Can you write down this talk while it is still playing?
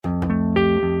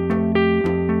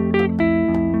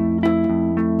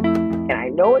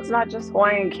know it's not just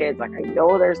Hawaiian kids. Like, I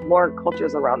know there's more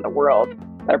cultures around the world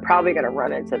that are probably going to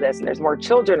run into this. And there's more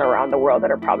children around the world that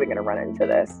are probably going to run into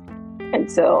this.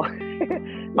 And so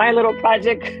my little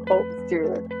project hopes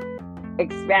to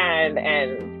expand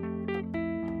and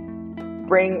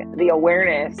bring the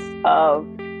awareness of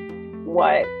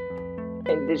what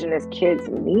Indigenous kids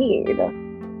need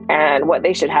and what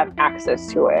they should have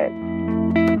access to it.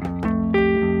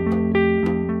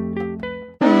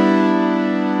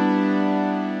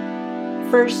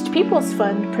 First Peoples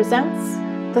Fund presents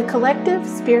the Collective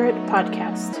Spirit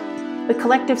Podcast. The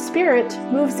collective spirit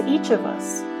moves each of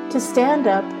us to stand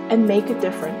up and make a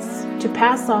difference, to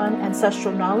pass on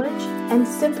ancestral knowledge, and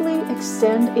simply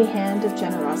extend a hand of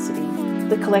generosity.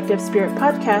 The Collective Spirit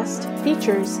Podcast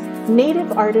features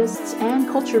Native artists and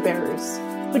culture bearers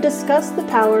who discuss the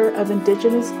power of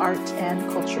Indigenous art and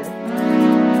culture.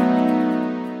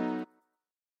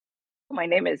 My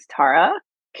name is Tara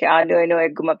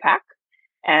Ke'anuenue Gumapac,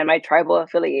 and my tribal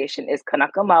affiliation is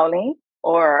Kanaka Maoli,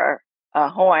 or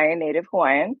Hawaiian, Native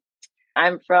Hawaiian.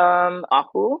 I'm from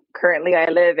Oahu. Currently,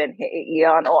 I live in He'eia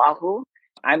on Oahu.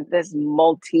 I'm this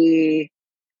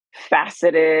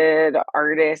multi-faceted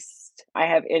artist. I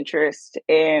have interest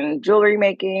in jewelry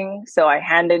making, so I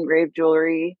hand engrave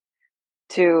jewelry,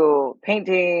 to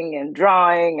painting and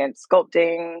drawing and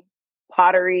sculpting,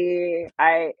 pottery.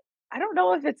 I don't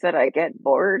know if it's that I get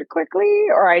bored quickly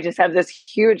or I just have this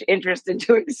huge interest in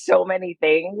doing so many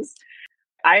things.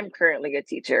 I'm currently a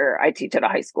teacher. I teach at a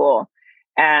high school,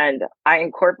 and I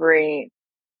incorporate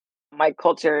my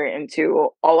culture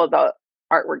into all of the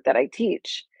artwork that I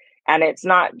teach. And it's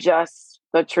not just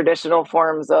the traditional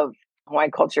forms of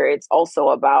Hawaiian culture. It's also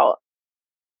about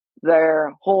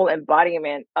their whole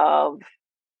embodiment of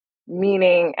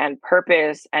meaning and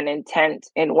purpose and intent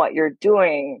in what you're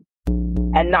doing,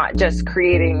 and not just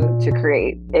creating to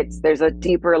create. There's a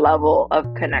deeper level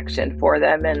of connection for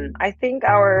them. And I think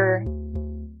our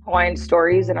Hawaiian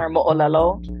stories and our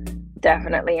mo'olelo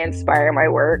definitely inspire my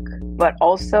work, but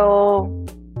also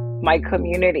my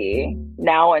community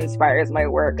now inspires my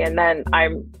work. And then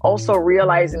I'm also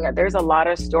realizing that there's a lot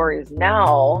of stories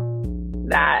now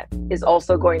that is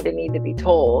also going to need to be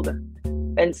told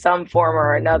in some form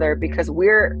or another, because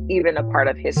we're even a part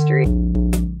of history.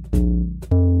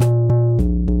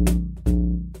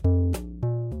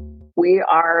 We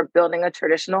are building a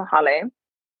traditional hale,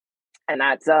 and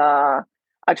that's a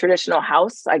traditional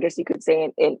house, I guess you could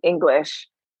say in English.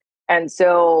 And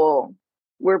so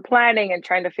we're planning and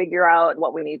trying to figure out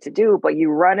what we need to do, but you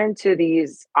run into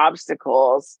these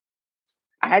obstacles.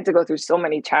 I had to go through so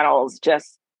many channels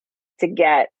just to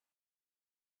get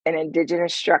an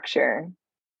Indigenous structure,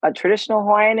 a traditional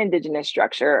Hawaiian Indigenous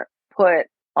structure put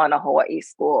on a Hawaii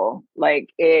school.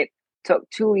 Like, it took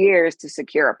 2 years to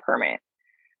secure a permit.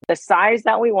 The size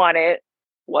that we wanted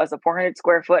was a 400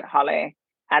 square foot hale,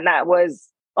 and that was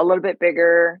a little bit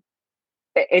bigger.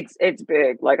 It's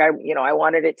big. Like, I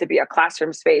wanted it to be a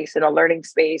classroom space and a learning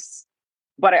space,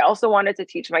 but I also wanted to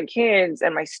teach my kids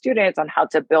and my students on how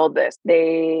to build this.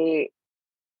 They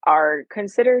are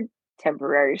considered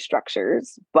temporary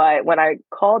structures, but when I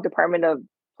called Department of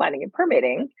Planning and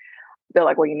Permitting, they're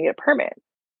like, well, you need a permit.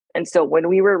 And so when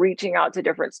we were reaching out to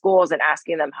different schools and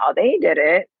asking them how they did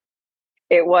it,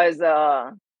 it was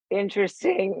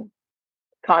interesting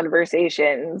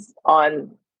conversations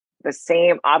on the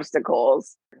same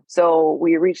obstacles. So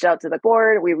we reached out to the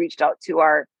board, we reached out to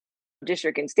our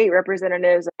district and state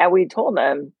representatives, and we told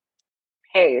them,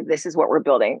 hey, this is what we're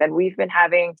building. And we've been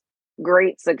having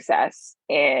great success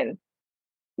in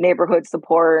neighborhood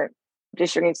support,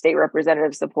 district and state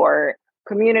representative support,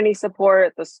 community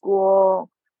support, the school.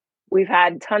 We've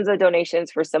had tons of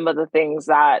donations for some of the things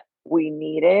that we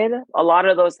needed. A lot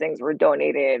of those things were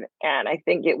donated. And I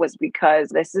think it was because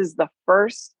this is the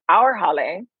first, our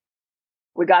hale,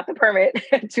 we got the permit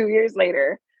 2 years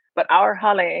later, but our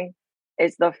hale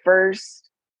is the first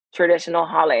traditional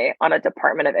hale on a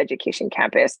Department of Education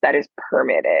campus that is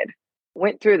permitted.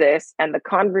 Went through this, and the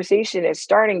conversation is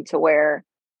starting to where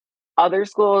other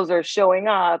schools are showing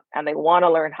up and they want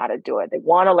to learn how to do it. They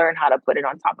want to learn how to put it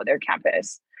on top of their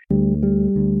campus.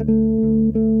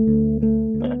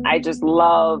 I just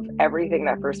love everything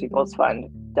that First Peoples Fund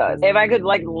does. If I could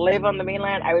live on the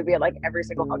mainland, I would be at every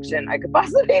single function I could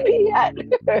possibly be at.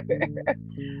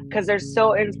 Because they're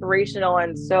so inspirational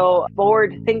and so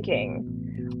forward thinking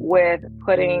with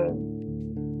putting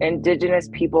Indigenous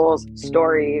people's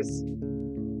stories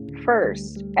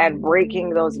first and breaking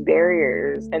those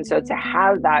barriers. And so to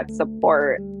have that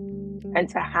support and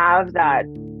to have that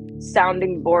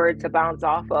sounding board to bounce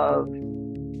off of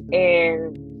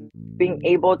in being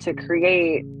able to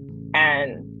create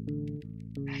and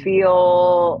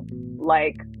feel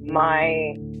like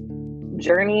my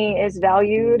journey is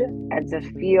valued and to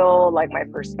feel like my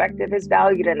perspective is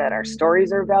valued and that our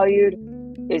stories are valued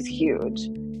is huge.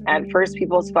 And First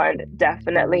People's Fund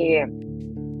definitely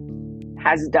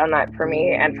has done that for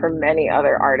me and for many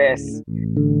other artists.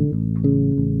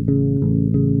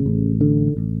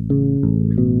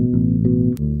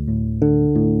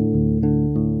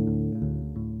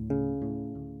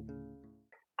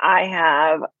 I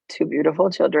have two beautiful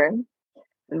children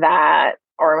that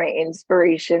are my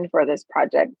inspiration for this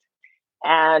project.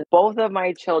 And both of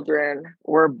my children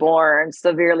were born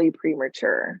severely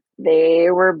premature.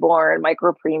 They were born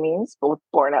micropreemies, both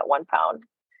born at 1 pound.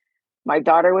 My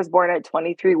daughter was born at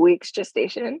 23 weeks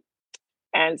gestation.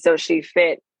 And so she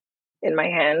fit in my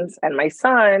hands. And my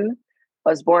son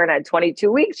was born at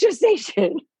 22 weeks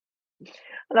gestation.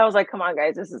 And I was like, come on,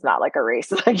 guys, this is not like a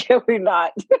race. Like, can we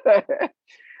not?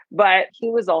 But he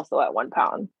was also at 1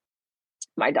 pound.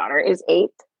 My daughter is 8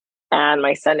 and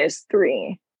my son is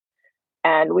 3.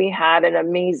 And we had an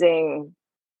amazing,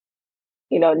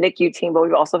 NICU team, but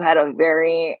we've also had a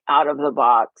very out of the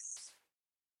box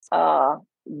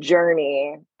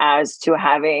journey as to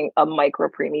having a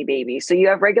micropreemie baby. So you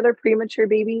have regular premature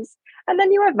babies, and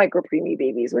then you have micropreemie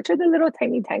babies, which are the little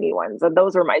tiny, tiny ones. And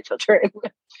those were my children.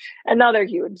 And now they're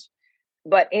huge.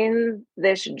 But in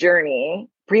this journey,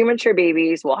 premature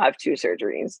babies will have 2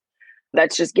 surgeries.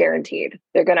 That's just guaranteed.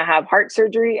 They're going to have heart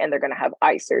surgery and they're going to have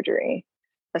eye surgery.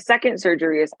 The second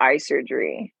surgery is eye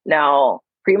surgery. Now,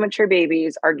 premature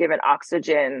babies are given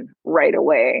oxygen right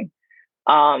away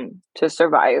to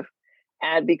survive.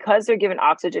 And because they're given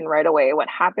oxygen right away, what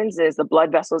happens is the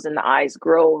blood vessels in the eyes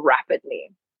grow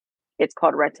rapidly. It's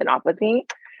called retinopathy.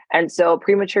 And so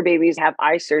premature babies have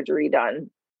eye surgery done.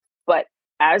 But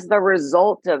as the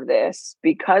result of this,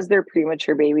 because they're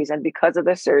premature babies and because of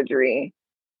the surgery,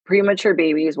 premature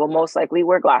babies will most likely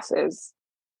wear glasses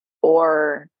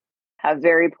or have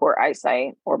very poor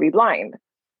eyesight or be blind.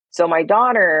 So my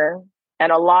daughter,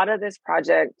 and a lot of this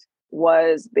project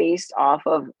was based off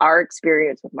of our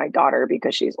experience with my daughter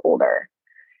because she's older.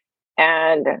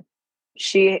 And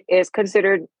she is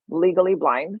considered legally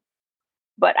blind.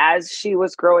 But as she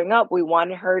was growing up, we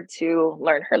wanted her to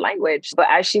learn her language. But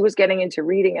as she was getting into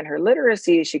reading and her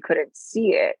literacy, she couldn't see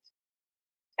it.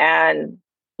 And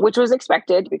which was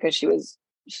expected because she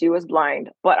was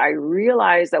blind. But I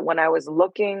realized that when I was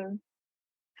looking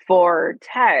for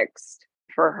text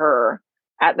for her,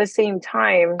 at the same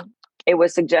time, it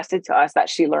was suggested to us that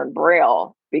she learn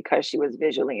Braille because she was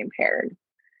visually impaired.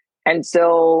 And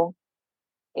so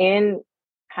in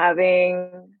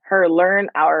having her learn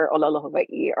our Olelo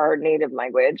Hawaii, our native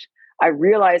language, I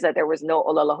realized that there was no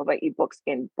Olelo Hawaii books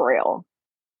in Braille.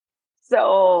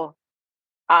 So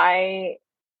I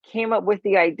came up with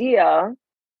the idea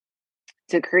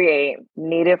to create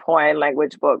native Hawaiian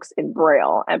language books in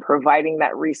Braille and providing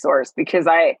that resource, because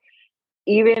I,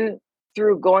 even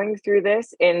through going through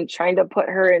this and trying to put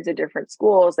her into different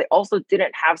schools, they also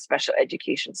didn't have special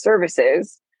education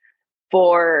services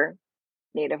for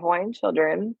Native Hawaiian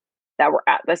children that were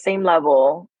at the same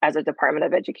level as a Department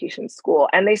of Education school.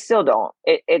 And they still don't.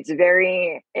 It's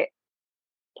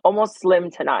almost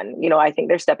slim to none. I think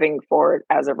they're stepping forward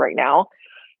as of right now.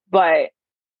 But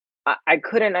I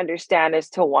couldn't understand as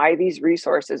to why these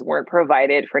resources weren't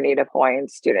provided for Native Hawaiian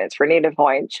students, for Native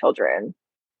Hawaiian children.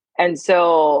 And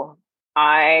so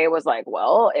I was like,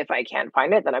 well, if I can't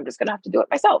find it, then I'm just going to have to do it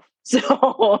myself.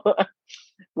 So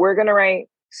we're going to write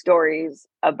stories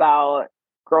about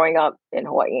growing up in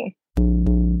Hawaii.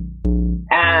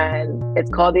 And it's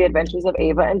called The Adventures of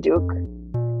Ava and Duke.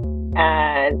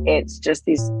 And it's just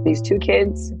these 2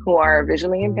 kids who are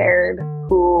visually impaired,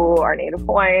 who are Native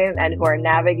Hawaiian, and who are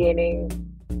navigating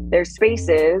their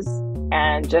spaces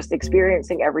and just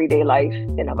experiencing everyday life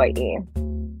in Hawaii.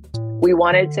 We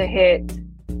wanted to hit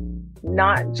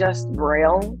not just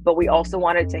Braille, but we also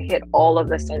wanted to hit all of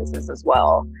the senses as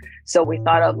well. So we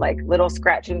thought of like little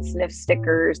scratch and sniff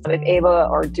stickers. If Ava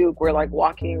or Duke were like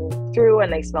walking through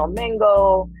and they smell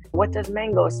mango, what does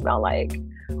mango smell like?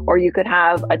 Or you could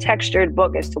have a textured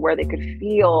book as to where they could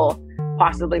feel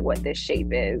possibly what this shape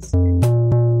is.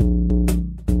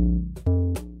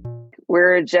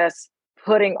 We're just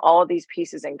putting all these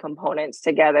pieces and components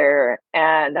together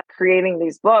and creating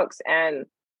these books. And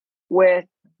with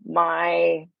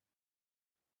my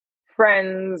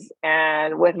friends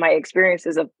and with my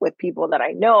experiences with people that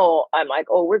I know, I'm like,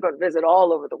 oh, we're going to visit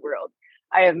all over the world.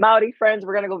 I have Maori friends.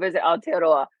 We're going to go visit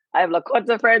Aotearoa. I have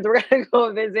Lakota friends. We're going to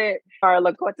go visit our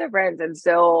Lakota friends. And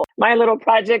so my little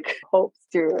project hopes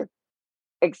to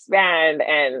expand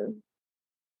and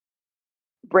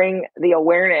bring the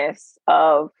awareness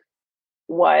of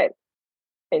what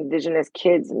Indigenous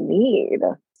kids need.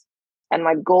 And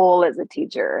my goal as a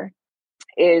teacher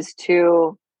is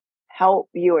to help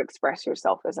you express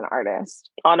yourself as an artist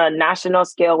on a national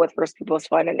scale with First Peoples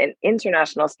Fund and an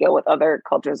international scale with other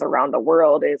cultures around the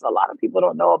world. Is a lot of people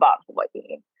don't know about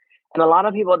Hawaii, and a lot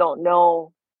of people don't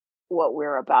know what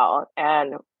we're about,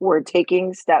 and we're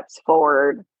taking steps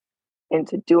forward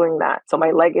into doing that. So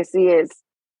my legacy is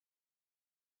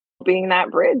being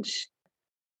that bridge.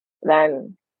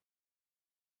 Then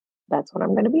that's what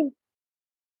I'm going to be.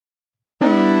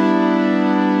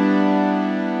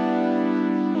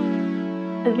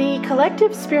 The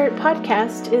Collective Spirit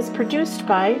podcast is produced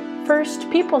by First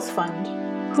Peoples Fund,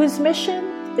 whose mission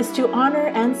is to honor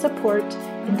and support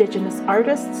Indigenous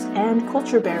artists and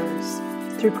culture bearers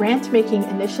through grant-making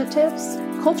initiatives,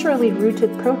 culturally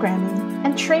rooted programming,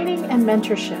 and training and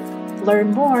mentorship.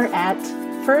 Learn more at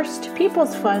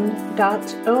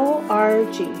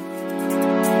firstpeoplesfund.org.